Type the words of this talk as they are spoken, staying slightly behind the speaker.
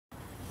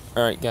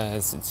Alright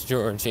guys, it's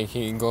George,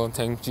 aka Gold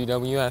Tank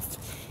GWF,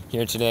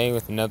 here today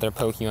with another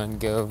Pokemon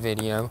Go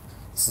video.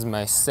 This is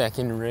my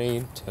second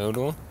raid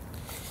total.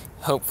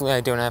 Hopefully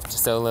I don't have to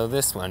solo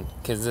this one,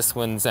 because this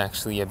one's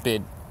actually a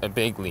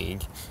big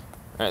league.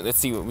 Alright, let's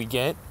see what we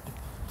get.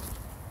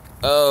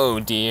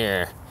 Oh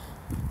dear.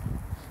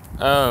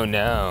 Oh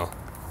no.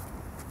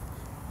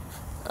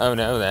 Oh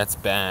no, that's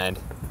bad.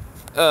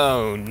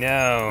 Oh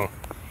no.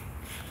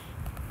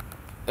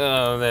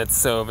 Oh, that's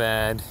so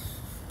bad.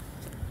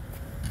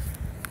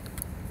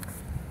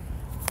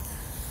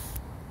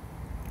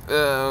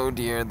 Oh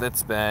dear,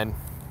 that's bad.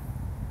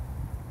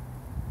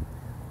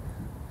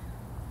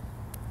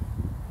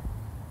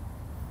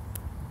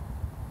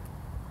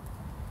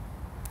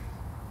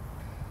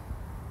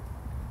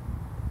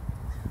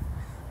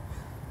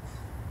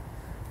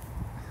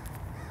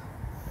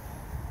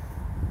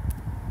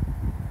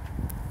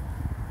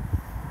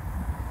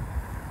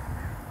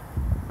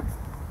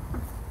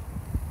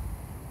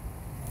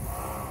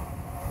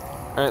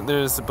 Alright,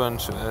 there's a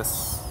bunch of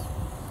us.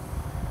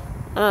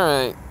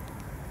 Alright.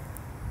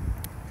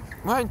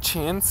 Why is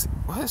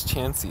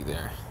Chansey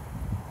there?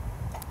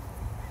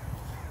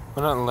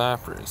 Why not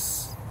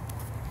Lapras?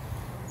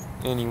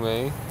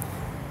 Anyway,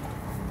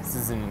 this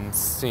is an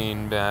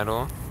insane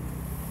battle.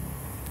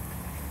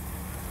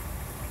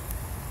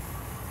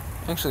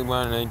 Actually,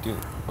 why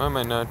am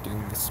I not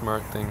doing the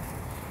smart thing?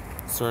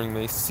 Sorting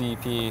my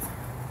CP.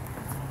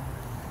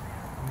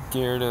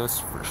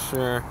 Gyarados for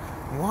sure.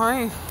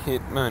 Why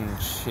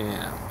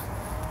Hitmonchan?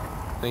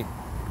 Like,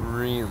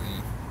 really?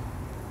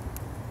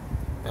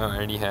 Oh, I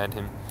already had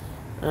him.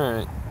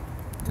 Alright.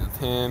 Got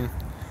him.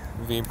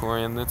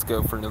 Vaporeon. Let's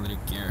go for another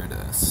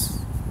Gyarados.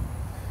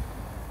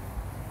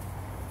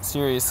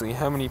 Seriously,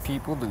 how many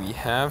people do we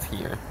have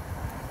here?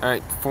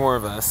 Alright, 4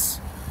 of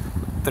us.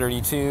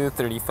 32,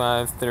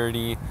 35,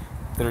 30,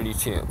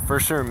 32. For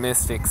sure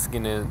Mystic's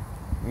gonna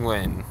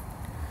win.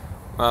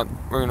 Well,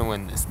 we're gonna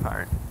win this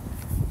part.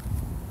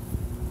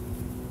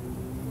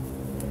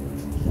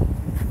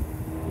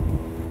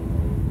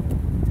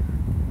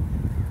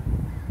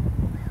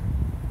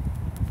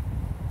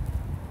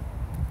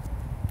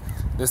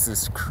 This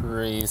is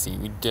crazy.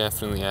 We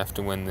definitely have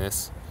to win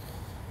this.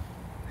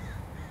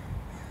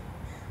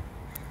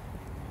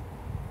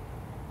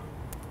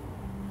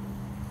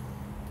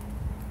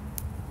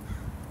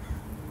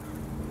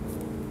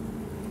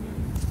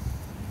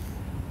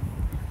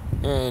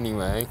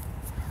 Anyway,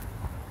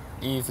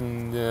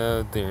 even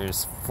though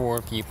there's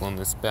 4 people in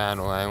this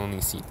battle, I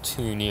only see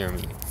 2 near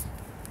me.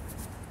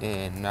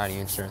 And not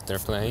even sure if they're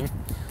playing.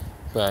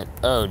 But,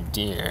 oh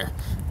dear,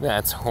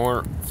 that's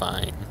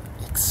horrifying.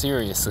 Like,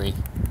 seriously.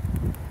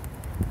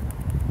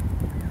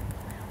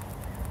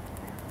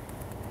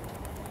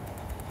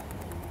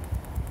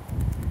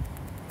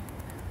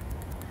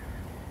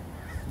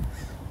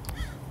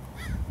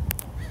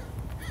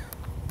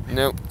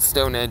 Nope,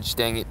 Stone Edge,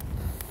 dang it.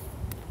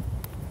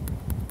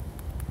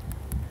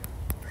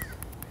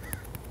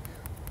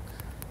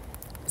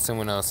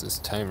 Someone else's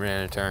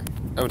Tyranitar.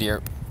 Oh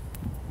dear.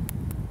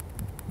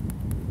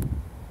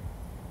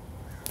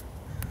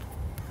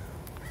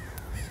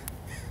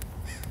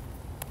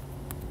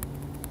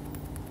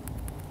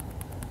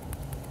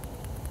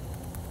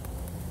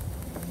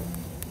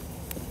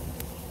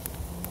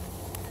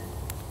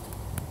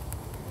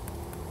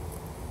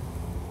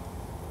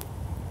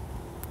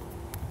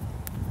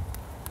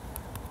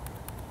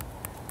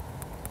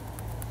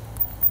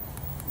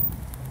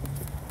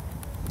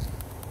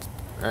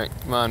 Alright,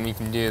 come on, we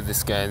can do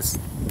this, guys.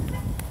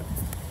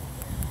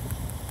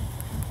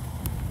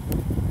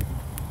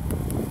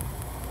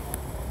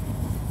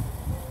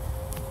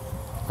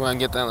 Come on,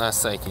 get that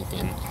last Psychic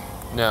in.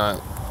 No,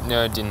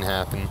 it didn't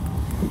happen.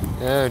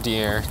 Oh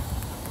dear.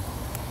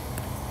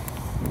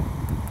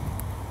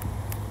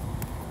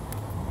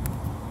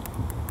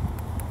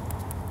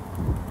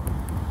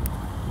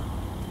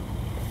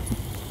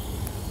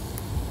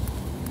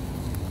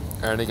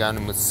 I already got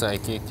him with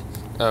Psychic.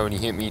 Oh, and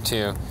he hit me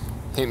too.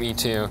 Hit me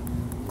too.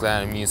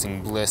 Glad I'm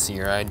using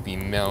Blissey or I'd be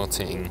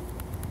melting.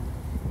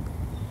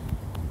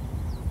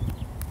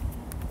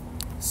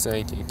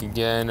 Psychic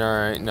again.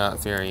 Alright, not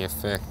very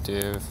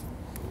effective.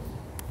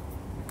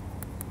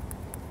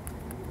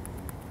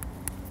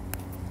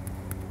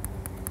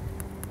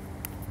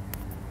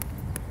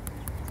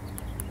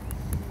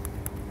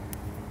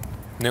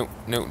 Nope,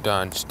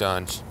 dodge.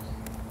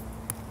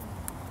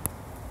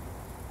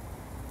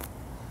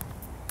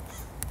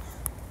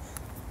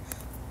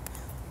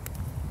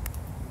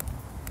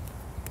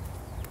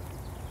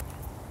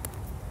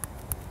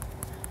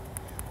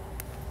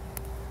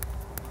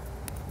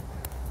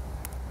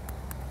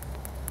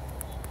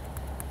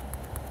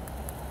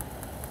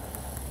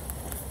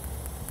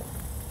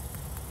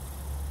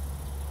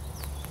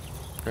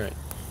 Alright,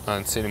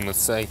 on sitting with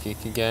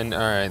Psychic again.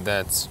 Alright,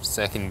 that's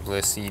second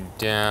Blissey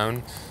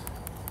down.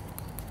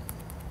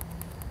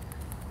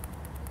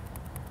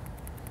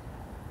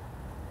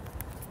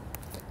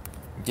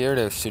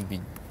 Gyarados should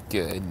be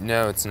good.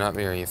 No, it's not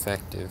very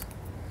effective.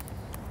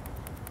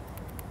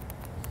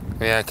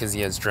 Oh yeah, because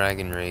he has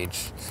Dragon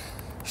Rage.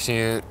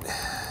 Shoot.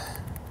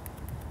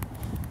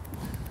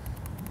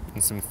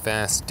 And some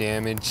fast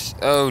damage.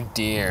 Oh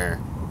dear.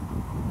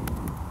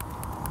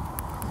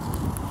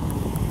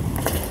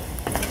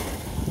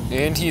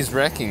 And he's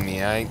wrecking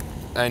me.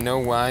 I know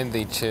why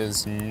they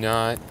chose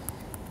not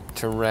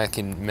to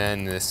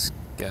recommend this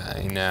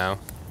guy now.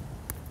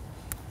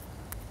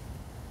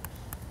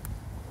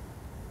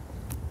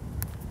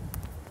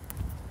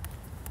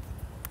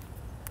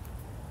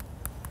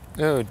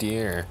 Oh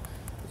dear.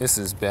 This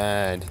is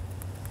bad.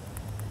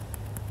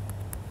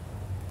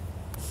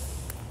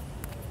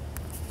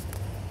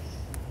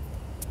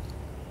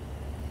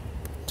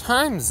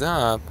 Time's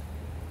up.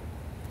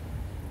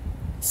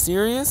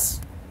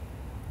 Serious?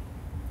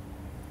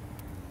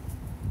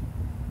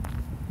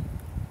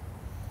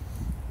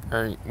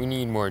 Alright, we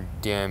need more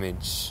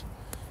damage.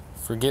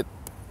 Forget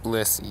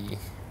Blissey.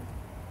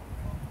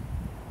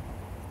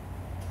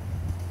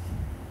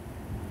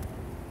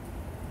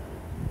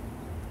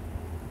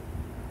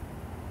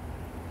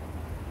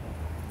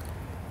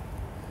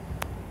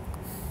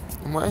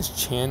 Why does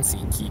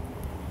Chansey keep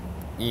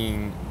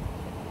being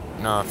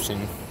an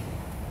option?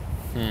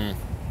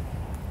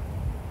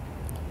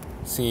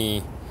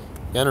 See,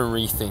 gotta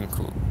rethink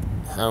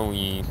how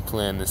we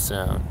plan this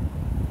out.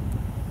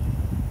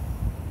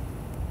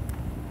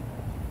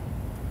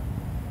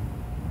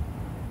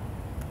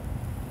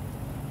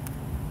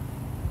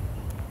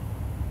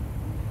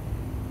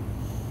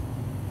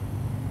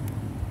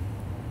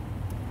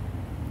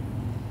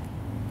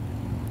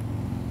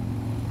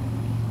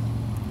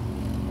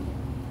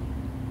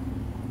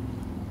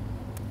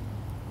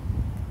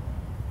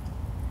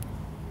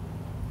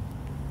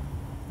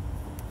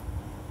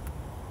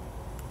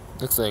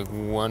 Looks like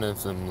one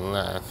of them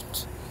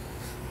left.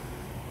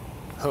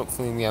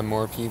 Hopefully we have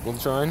more people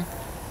join.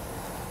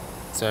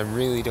 So I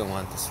really don't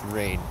want this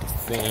raid to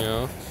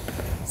fail.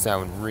 So that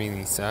would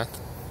really suck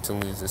to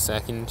lose a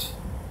second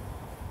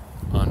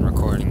on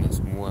recording as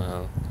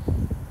well.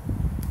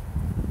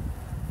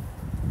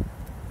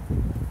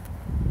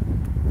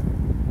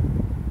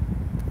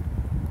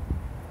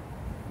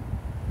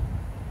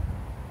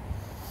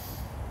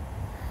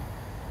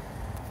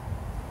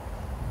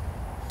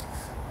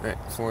 Right,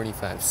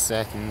 45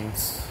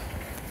 seconds.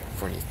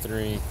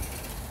 43.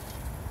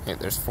 Wait,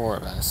 there's 4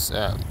 of us.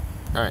 Oh,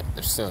 alright,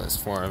 there still is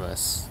 4 of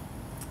us.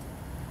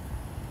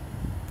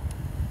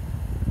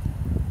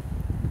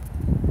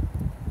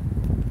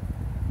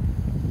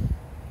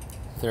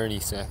 "30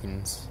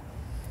 seconds.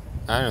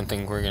 I don't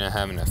think we're gonna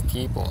have enough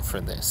people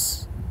for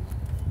this.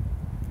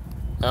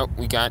 Oh,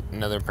 we got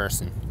another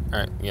person.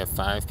 Alright, we have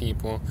 5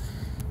 people.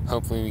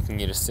 Hopefully we can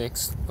get a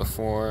 6th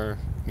before,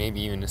 maybe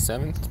even a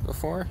 7th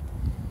before.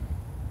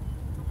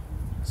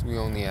 So we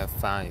only have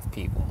 5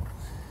 people.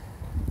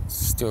 It's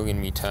still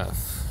gonna be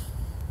tough.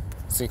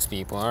 6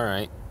 people,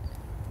 alright.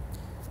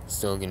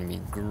 Still gonna be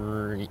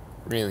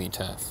really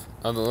tough.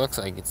 Although it looks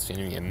like it's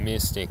gonna be a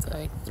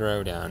Mystic-like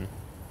throwdown.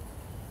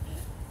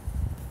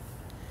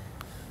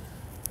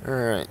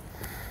 Alright.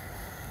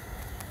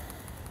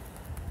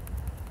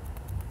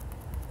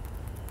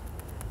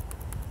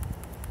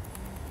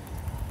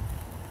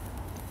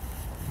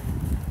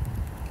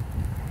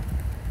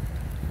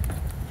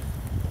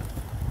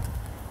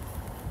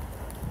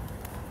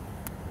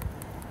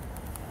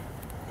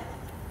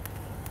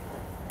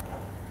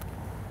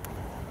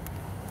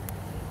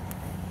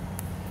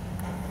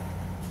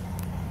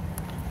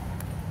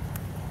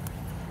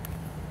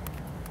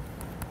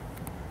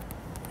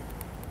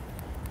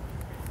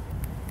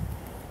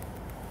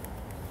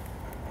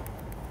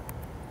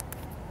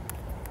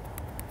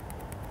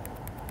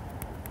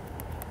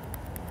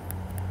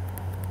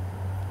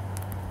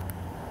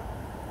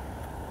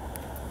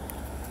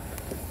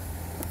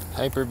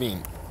 Hyper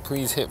Beam,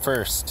 please hit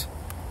first.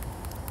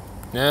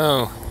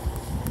 No.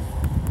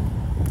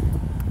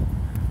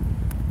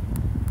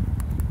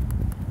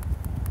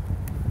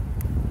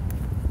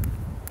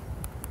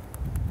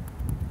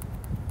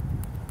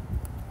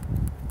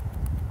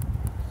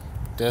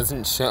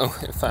 Doesn't show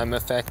if I'm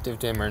effective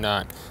to him or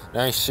not.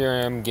 And I sure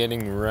am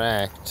getting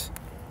wrecked.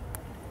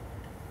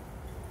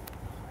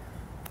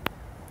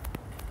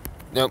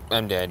 Nope,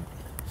 I'm dead.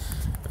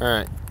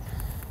 Alright.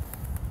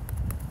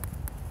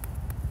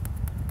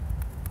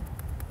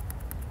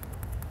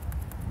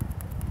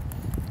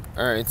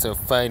 Alright, so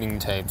fighting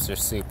types are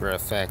super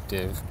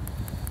effective.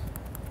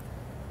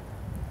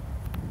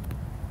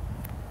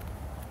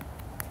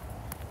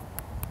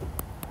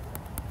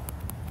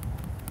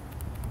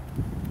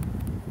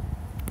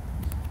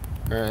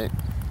 Alright.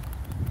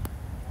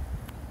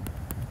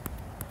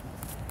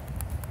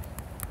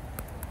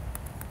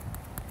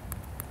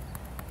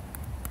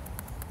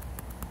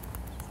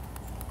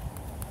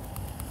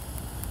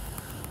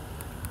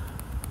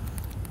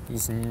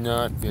 He's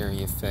not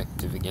very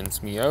effective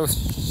against me. Oh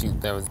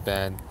shoot, that was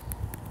bad.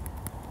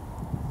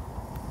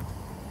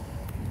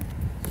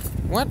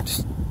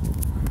 What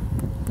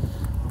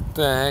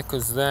the heck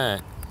was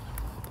that?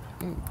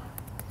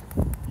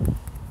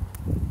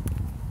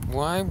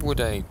 Why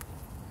would I...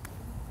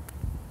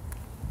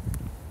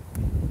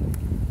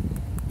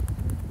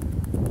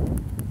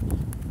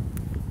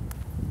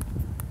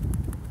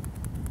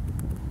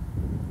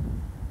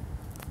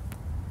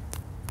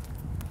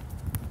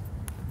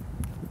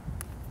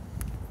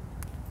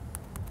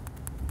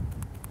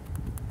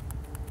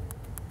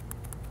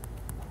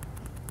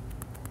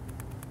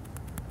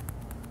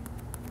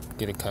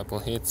 get a couple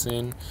hits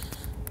in.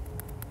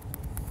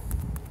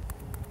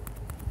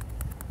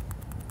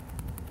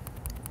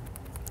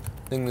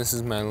 I think this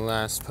is my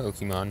last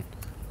Pokemon.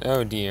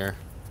 Oh dear.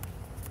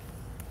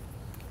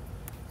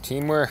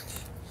 Teamwork.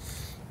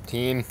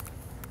 Team.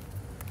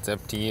 It's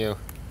up to you.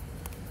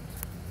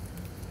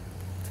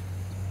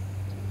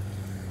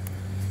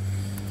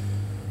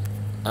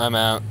 I'm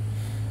out.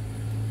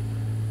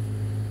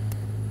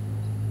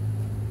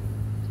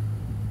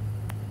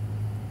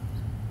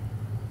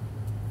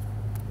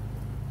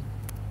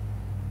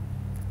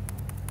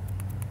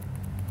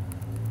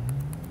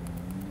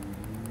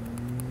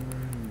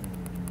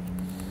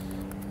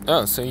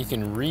 Oh, so you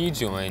can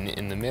rejoin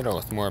in the middle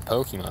with more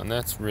Pokemon.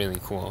 That's really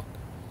cool.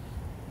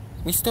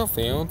 We still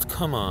failed?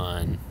 Come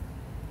on.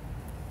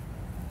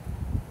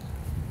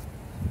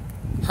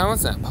 How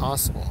is that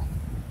possible?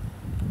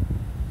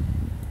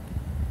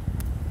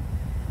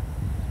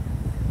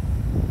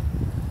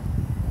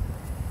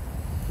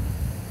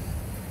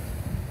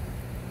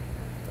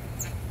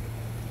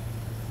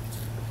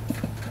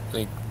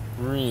 Like,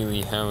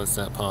 really, how is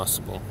that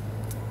possible?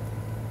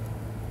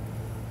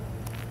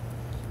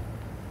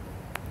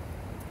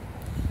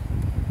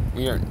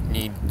 We don't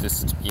need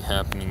this to be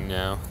happening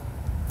now.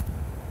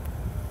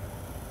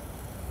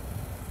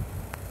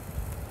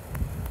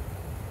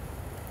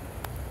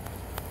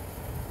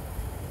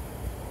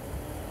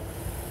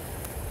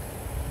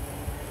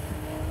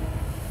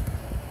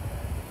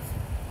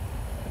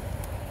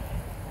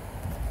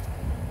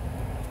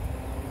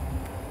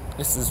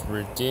 This is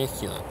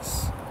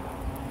ridiculous.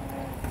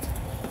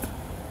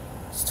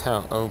 Just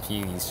how OP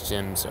these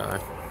gems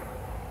are.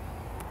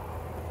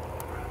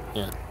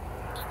 Yeah,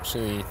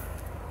 actually.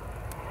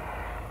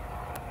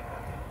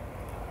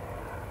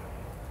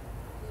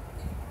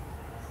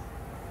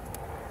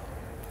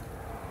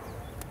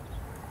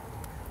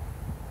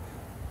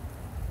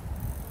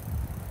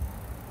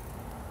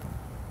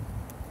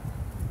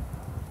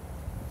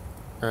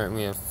 Alright,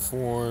 we have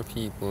 4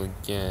 people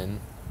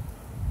again.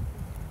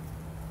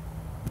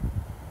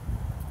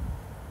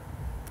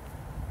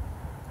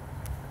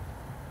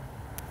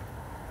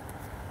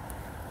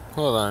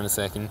 Hold on a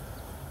second.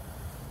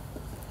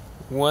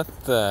 What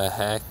the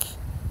heck?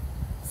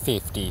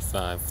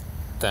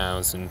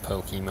 55,000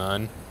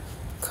 Pokemon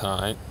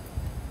caught.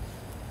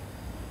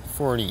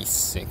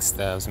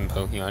 46,000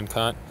 Pokemon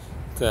caught.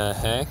 The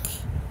heck?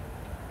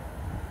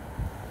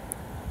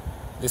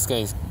 This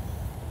guy's...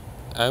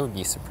 I would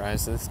be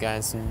surprised this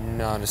guy's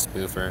not a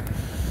spoofer.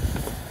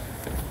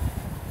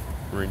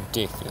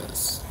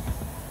 Ridiculous.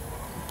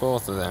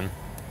 Both of them.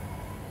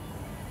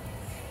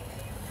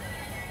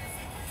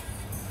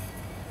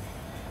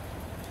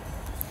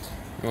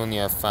 We only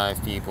have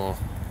 5 people.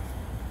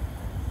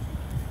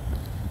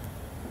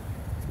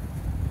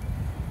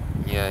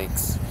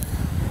 Yikes.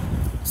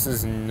 This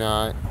is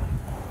not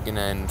gonna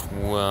end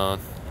well.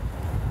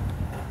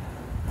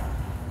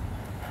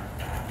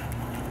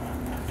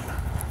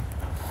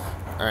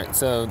 Alright,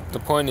 so the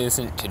point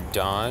isn't to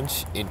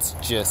dodge, it's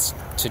just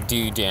to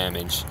do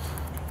damage.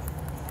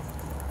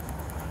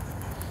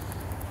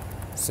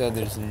 So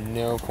there's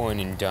no point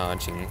in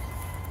dodging.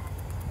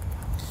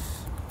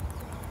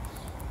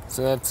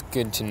 So that's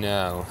good to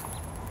know.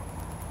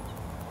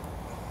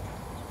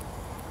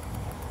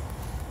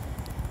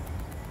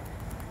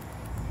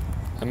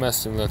 I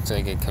must have looked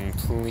like a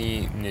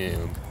complete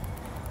noob.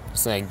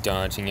 Just like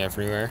dodging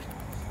everywhere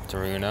to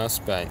everyone else,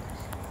 but I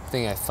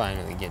think I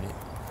finally get it.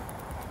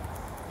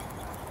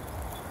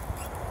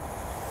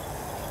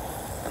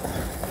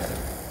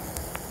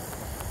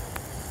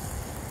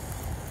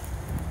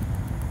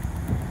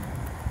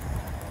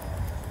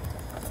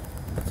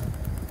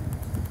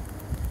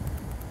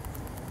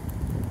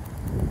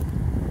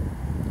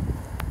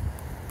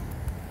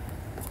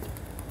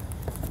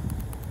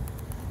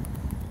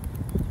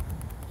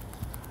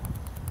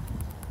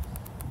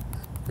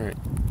 Alright,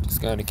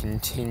 just gotta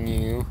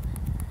continue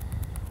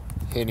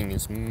hitting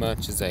as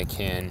much as I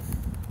can.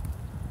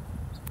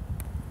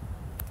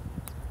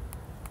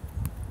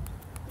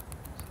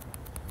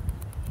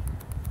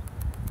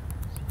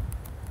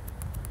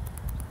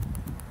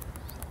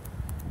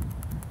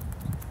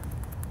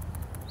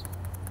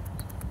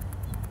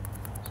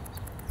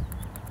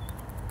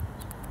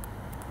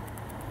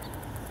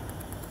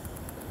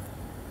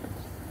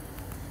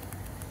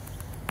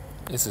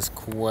 This is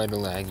quite a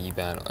laggy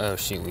battle. Oh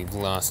shoot, we've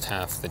lost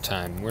half the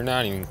time. We're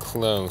not even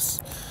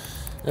close.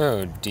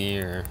 Oh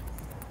dear.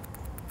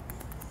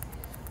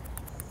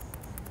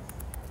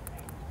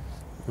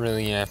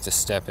 Really gonna have to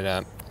step it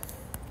up.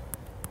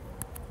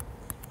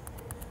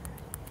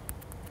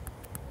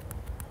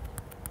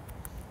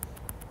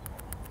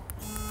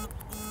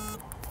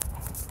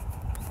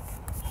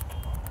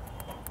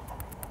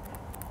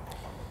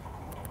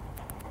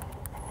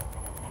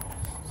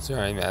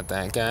 Sorry about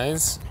that,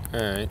 guys.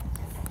 Alright.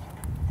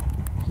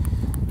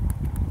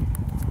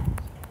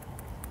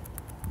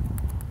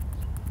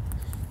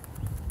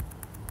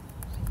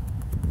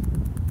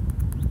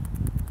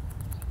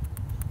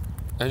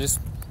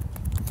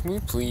 Can we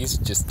please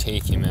just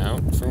take him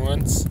out for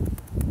once?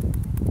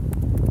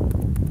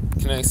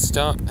 Can Can I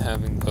stop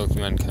having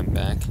Pokemon come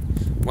back?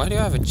 Why do I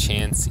have a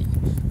Chansey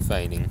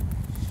fighting?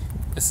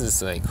 This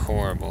is like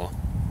horrible.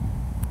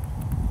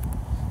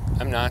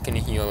 I'm not going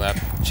to heal up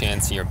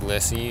Chansey or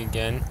Blissey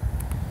again,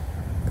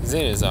 because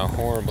it is a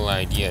horrible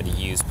idea to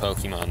use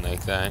Pokemon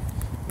like that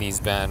in these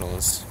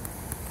battles.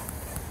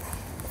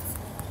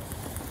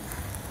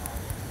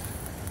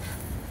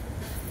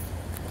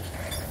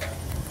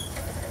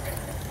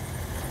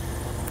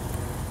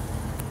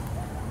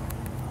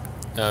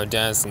 Oh,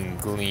 Dazzling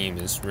Gleam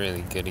is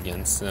really good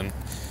against them.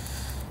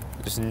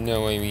 There's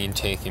no way we can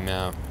take him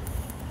out.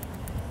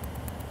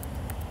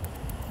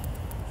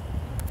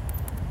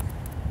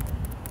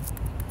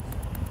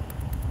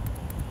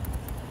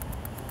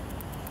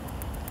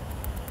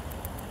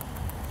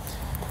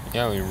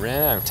 Yeah, we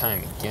ran out of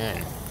time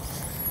again.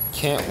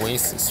 Can't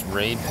waste this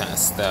raid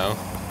pass, though.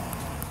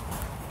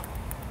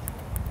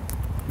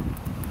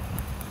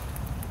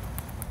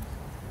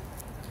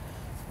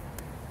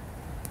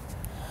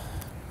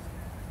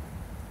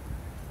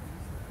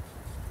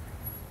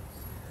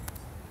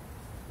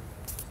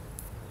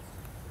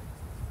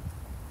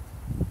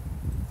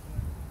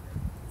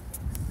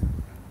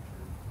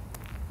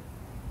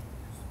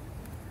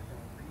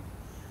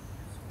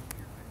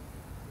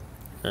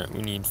 Alright,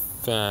 we need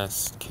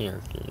fast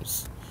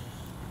characters.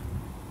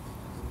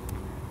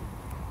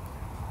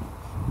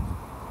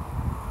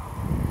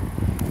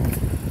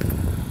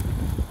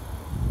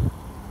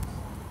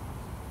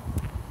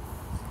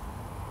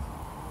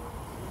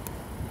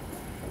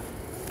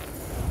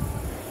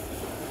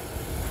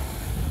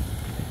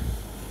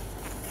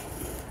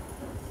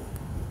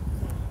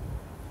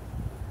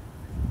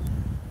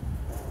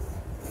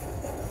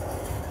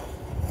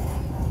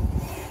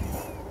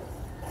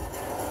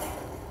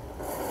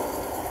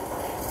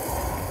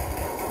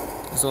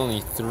 There's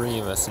only 3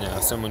 of us now.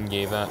 Someone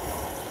gave up.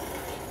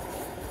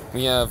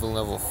 We have a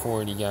level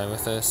 40 guy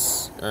with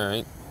us.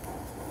 Alright.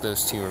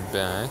 Those 2 are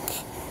back.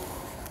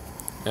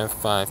 I have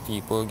 5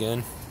 people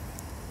again.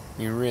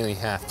 You really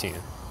have to.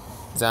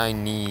 Because I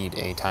need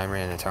a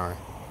Tyranitar.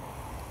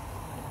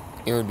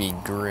 It would be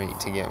great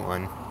to get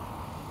one.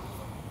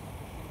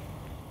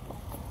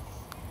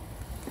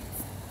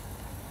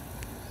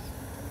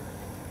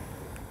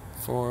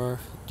 Four,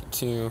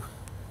 2.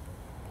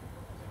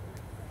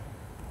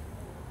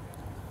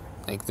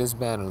 Like, this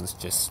battle is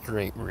just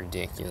straight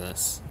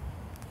ridiculous.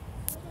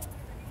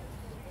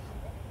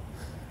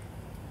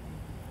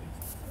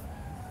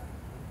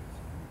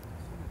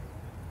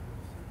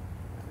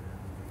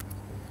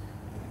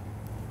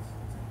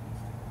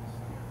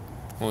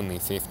 Only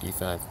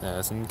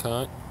 55,000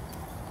 caught.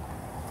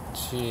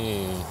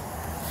 Gee.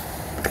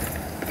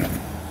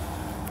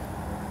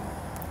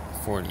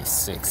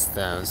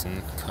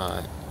 46,000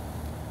 caught.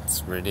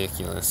 It's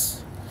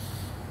ridiculous.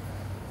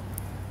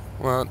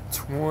 Well,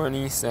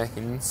 20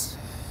 seconds.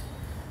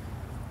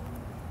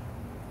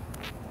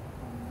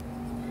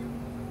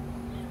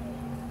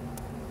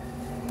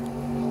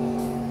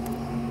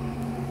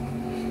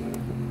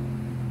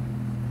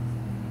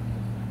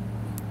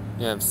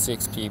 You have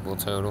 6 people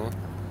total.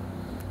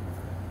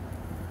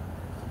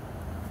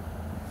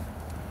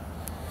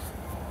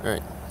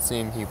 Alright,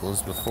 same people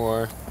as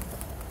before.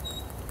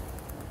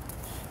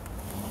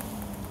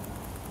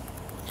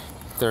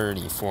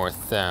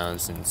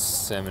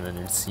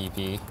 34,700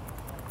 CP.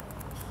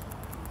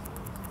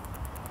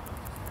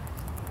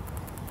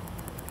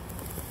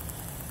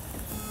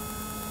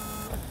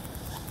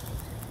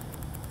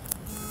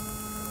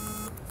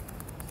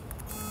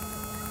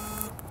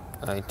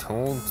 I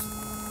told...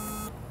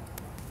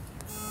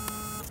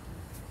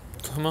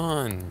 Come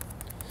on.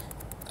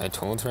 I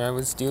told her I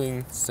was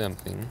doing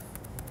something.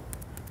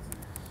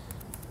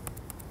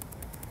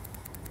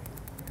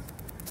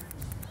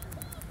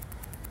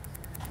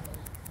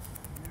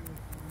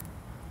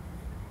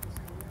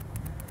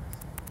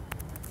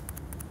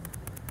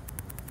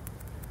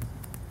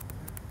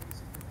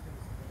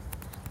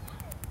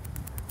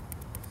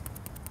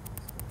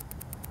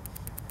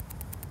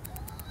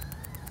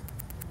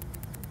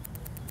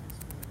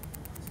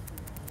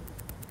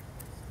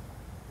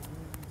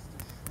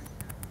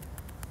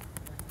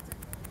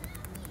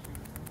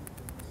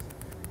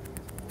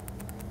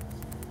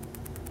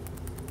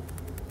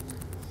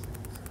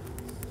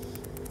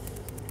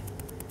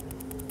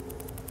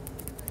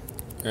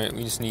 Alright,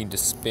 we just need to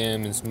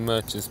spam as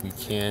much as we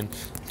can.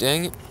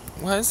 Dang it,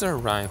 why is there a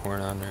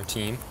Rhyhorn on our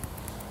team?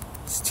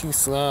 It's too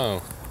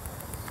slow.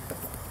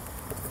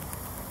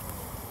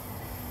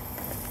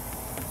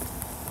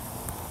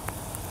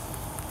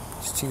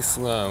 It's too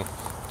slow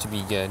to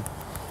be good.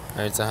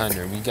 Alright, it's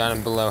 100. We got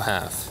him below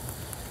half.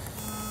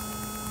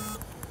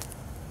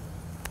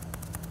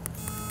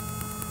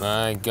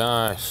 My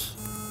gosh.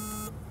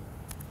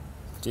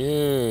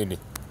 Dude.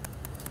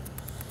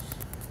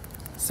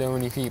 So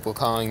many people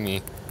calling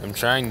me. I'm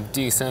trying to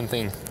do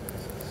something.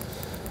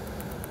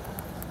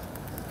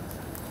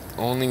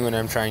 Only when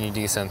I'm trying to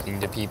do something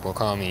do people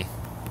call me.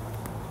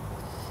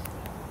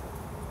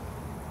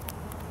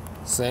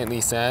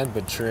 Slightly sad,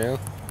 but true.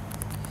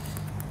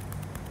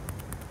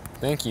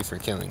 Thank you for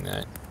killing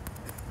that.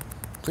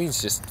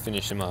 Please just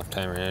finish him off,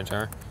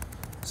 Tyranitar.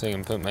 So I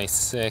can put my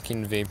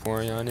second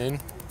Vaporeon in.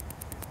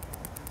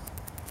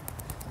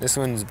 This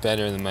one's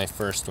better than my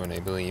first one, I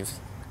believe.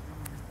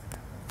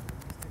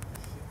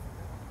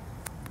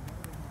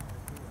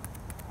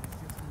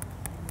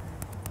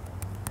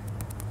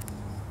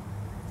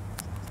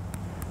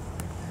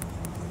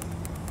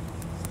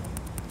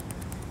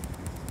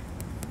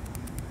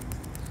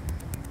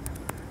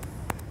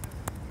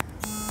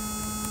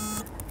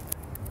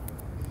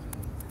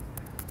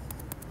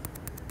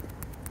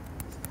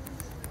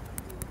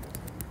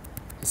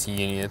 Is he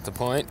gonna get the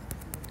point?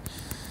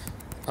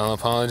 I'll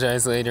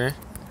apologize later.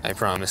 I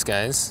promise,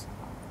 guys.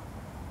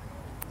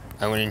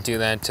 I wouldn't do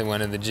that to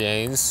one of the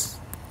Jays.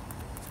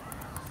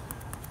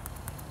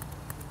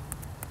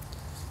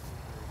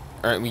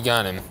 Alright, we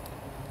got him.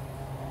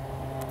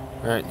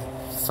 Alright,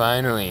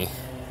 finally.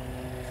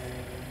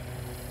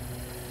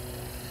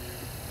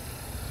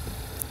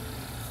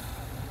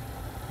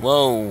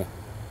 Whoa.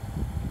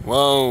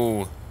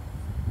 Whoa.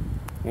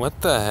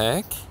 What the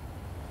heck?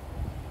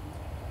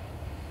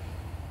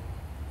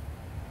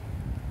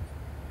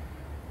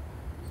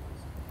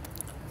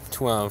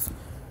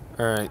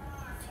 Alright.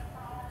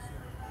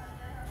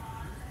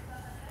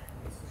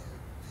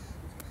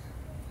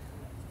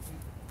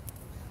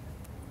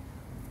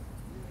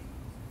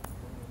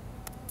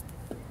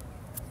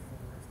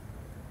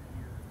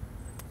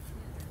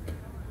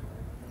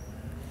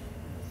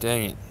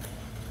 Dang it.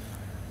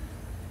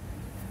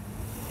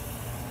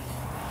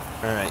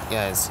 Alright,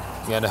 guys.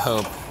 You gotta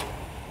hope.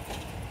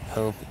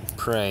 Hope and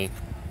pray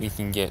we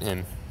can get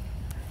him.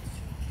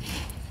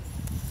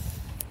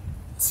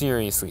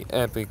 Seriously,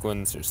 epic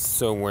ones are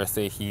so worth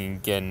it. He can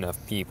get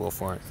enough people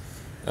for it.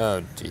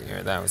 Oh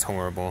dear, that was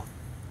horrible.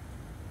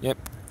 Yep.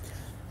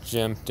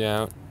 Jumped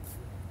out.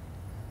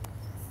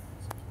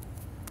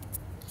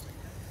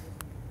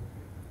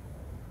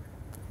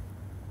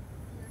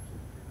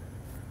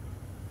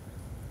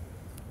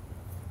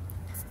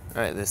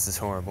 Alright, this is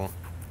horrible.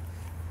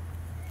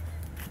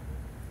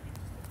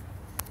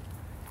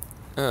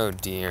 Oh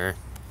dear.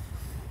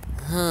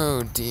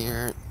 Oh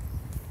dear.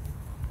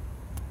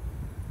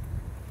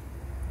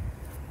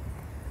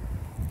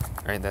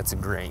 Alright, that's a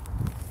great.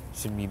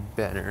 Should be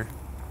better.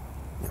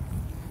 Yep.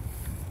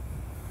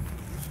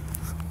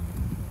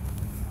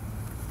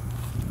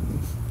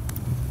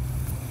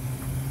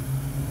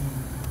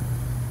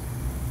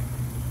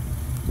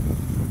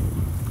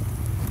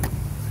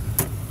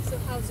 So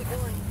how's it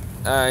going?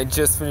 I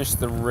just finished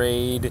the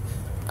raid.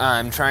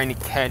 I'm trying to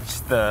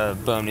catch the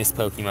bonus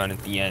Pokemon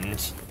at the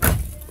end.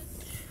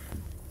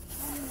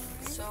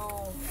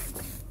 So,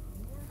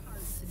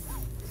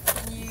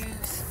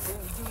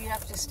 do we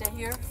have to stay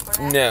here for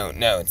that?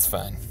 No, it's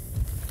fine.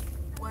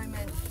 Wait a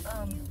minute,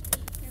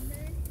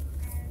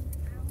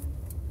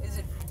 is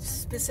it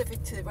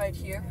specific to right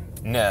here?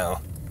 No.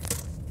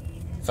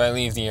 If I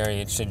leave the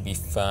area, it should be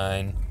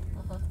fine.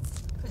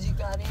 Because you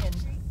got in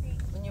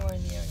when you were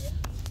in the area.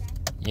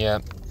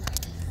 Yep.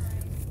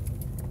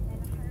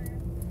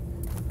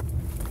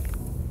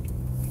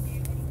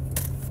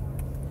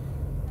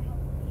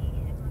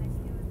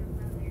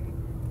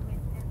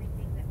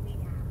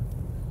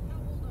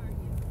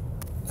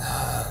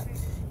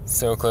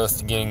 So close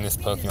to getting this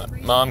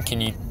Pokemon. Mom,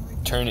 can you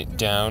turn it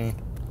down?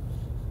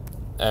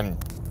 I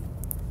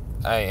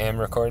am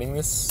recording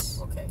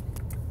this. Okay.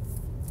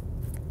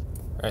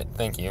 Alright,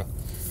 thank you.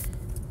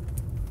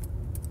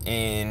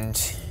 And...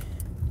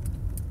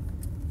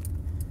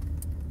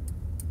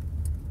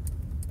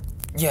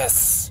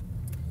 yes!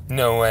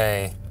 No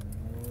way.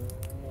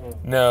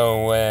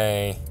 No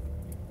way.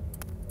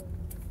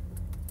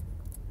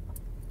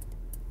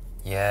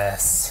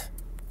 Yes.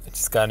 I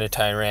just got a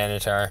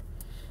Tyranitar.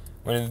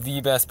 One of the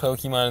best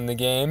Pokemon in the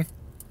game.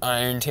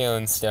 Iron Tail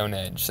and Stone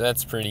Edge.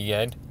 That's pretty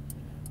good.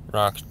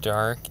 Rock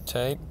Dark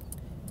type.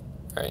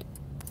 Alright.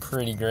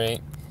 Pretty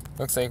great.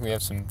 Looks like we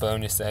have some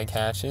bonus egg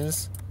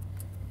hatches.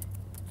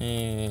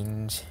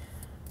 And...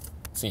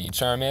 let's see,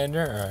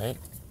 Charmander. Alright.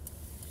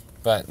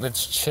 But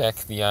let's check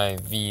the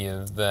IV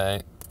of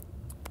that.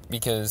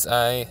 Because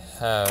I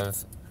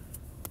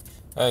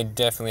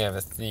definitely have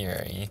a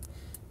theory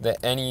that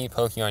any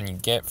Pokemon you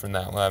get from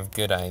that will have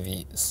good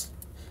IVs.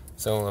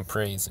 So we'll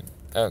appraise him.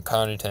 Oh,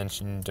 con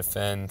attention,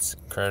 defense,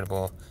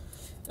 incredible.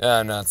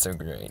 Not so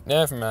great.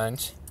 Never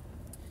mind.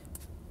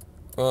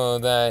 Well,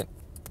 that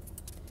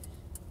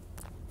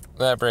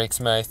breaks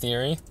my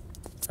theory.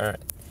 Alright.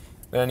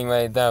 But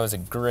anyway, that was a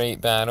great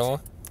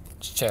battle.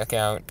 Let's check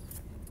out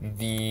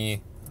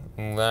the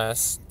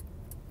last...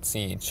 let's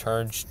see,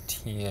 Charge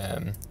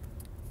TM.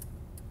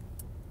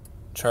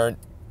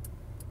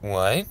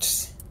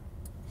 What?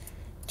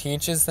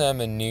 Teaches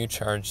them a new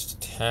charged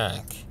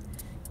attack.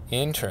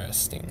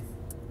 Interesting.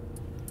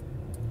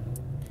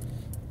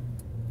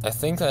 I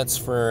think that's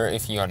for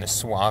if you want to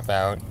swap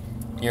out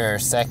your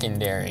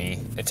secondary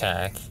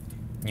attack.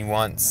 You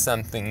want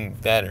something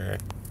better.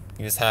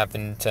 You just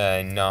happen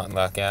to not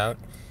luck out.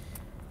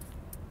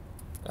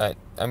 But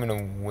I'm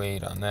gonna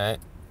wait on that.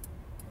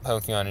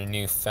 Pokemon a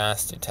new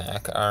fast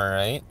attack.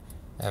 Alright.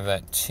 I have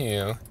that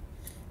too.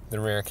 the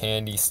rare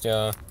candy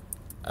still.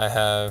 I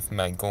have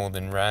my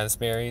golden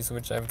raspberries,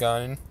 which I've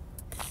gotten.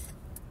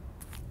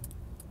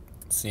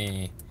 Let's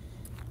see.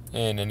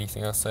 And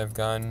anything else I've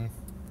gotten?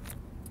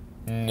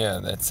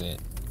 No, that's it.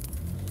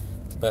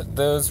 But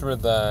those were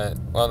that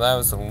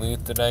was the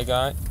loot that I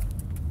got.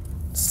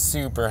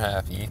 Super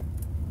happy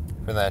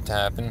for that to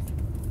happen.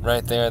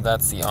 Right there,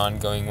 that's the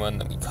ongoing one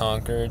that we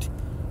conquered.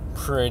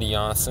 Pretty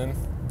awesome.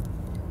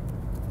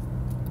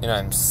 And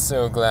I'm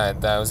so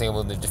glad that I was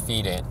able to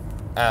defeat it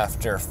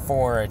after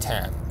 4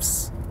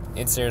 attempts.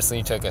 It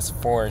seriously took us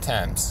 4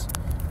 attempts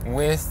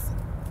with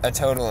a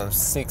total of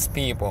 6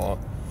 people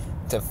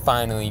to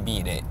finally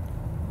beat it.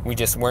 We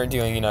just weren't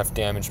doing enough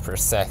damage per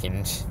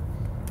second.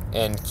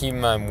 And keep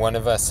in mind, one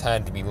of us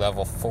had to be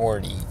level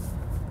 40.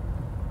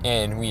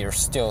 And we are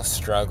still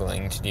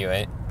struggling to do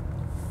it.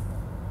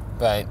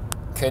 But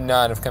could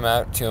not have come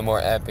out to a more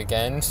epic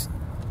end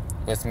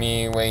with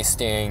me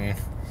wasting,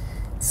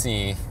 let's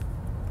see,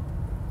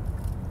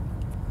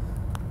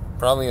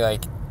 probably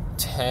like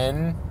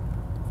 10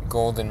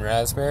 golden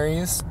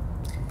raspberries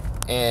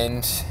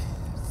and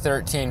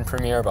 13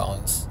 premier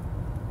balls.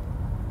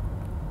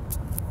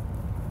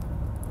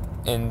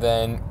 And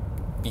then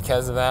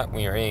because of that,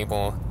 we were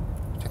able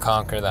to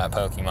conquer that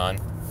Pokemon.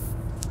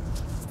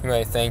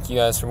 Anyway, thank you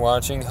guys for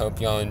watching.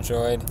 Hope y'all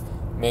enjoyed.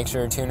 Make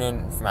sure to tune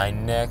in for my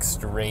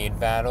next raid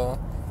battle.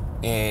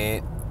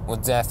 It will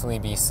definitely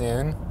be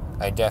soon.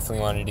 I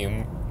definitely want to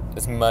do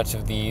as much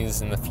of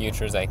these in the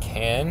future as I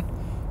can.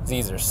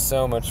 These are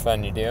so much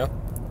fun to do.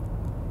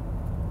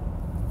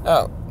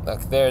 Oh,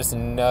 look, there's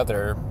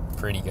another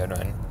pretty good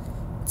one.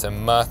 It's a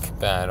muck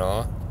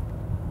battle.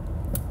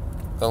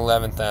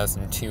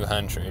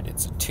 11,200.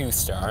 It's a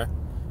 2-star.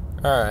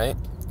 Alright.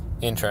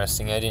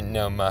 Interesting. I didn't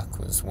know muck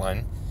was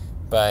one.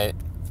 But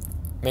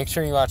make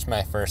sure you watch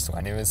my first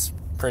one. It was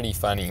pretty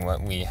funny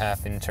what we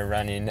happened to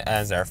run in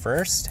as our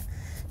first.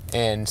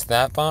 And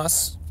that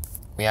boss,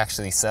 we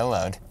actually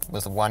soloed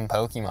with 1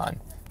 Pokemon,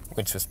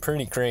 which was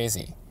pretty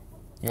crazy.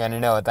 You want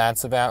to know what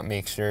that's about?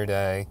 Make sure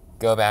to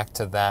go back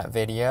to that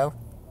video.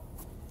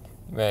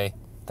 Anyway,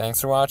 thanks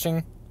for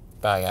watching.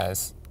 Bye,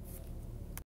 guys.